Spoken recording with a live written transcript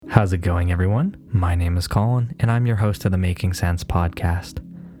How's it going, everyone? My name is Colin, and I'm your host of the Making Sense podcast.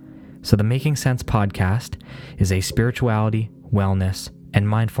 So the Making Sense podcast is a spirituality, wellness, and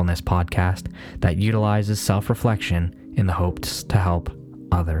mindfulness podcast that utilizes self-reflection in the hopes to help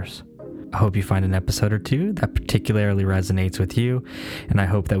others. I hope you find an episode or two that particularly resonates with you, and I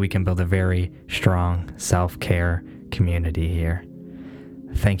hope that we can build a very strong self-care community here.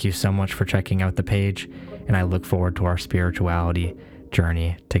 Thank you so much for checking out the page, and I look forward to our spirituality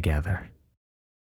journey together.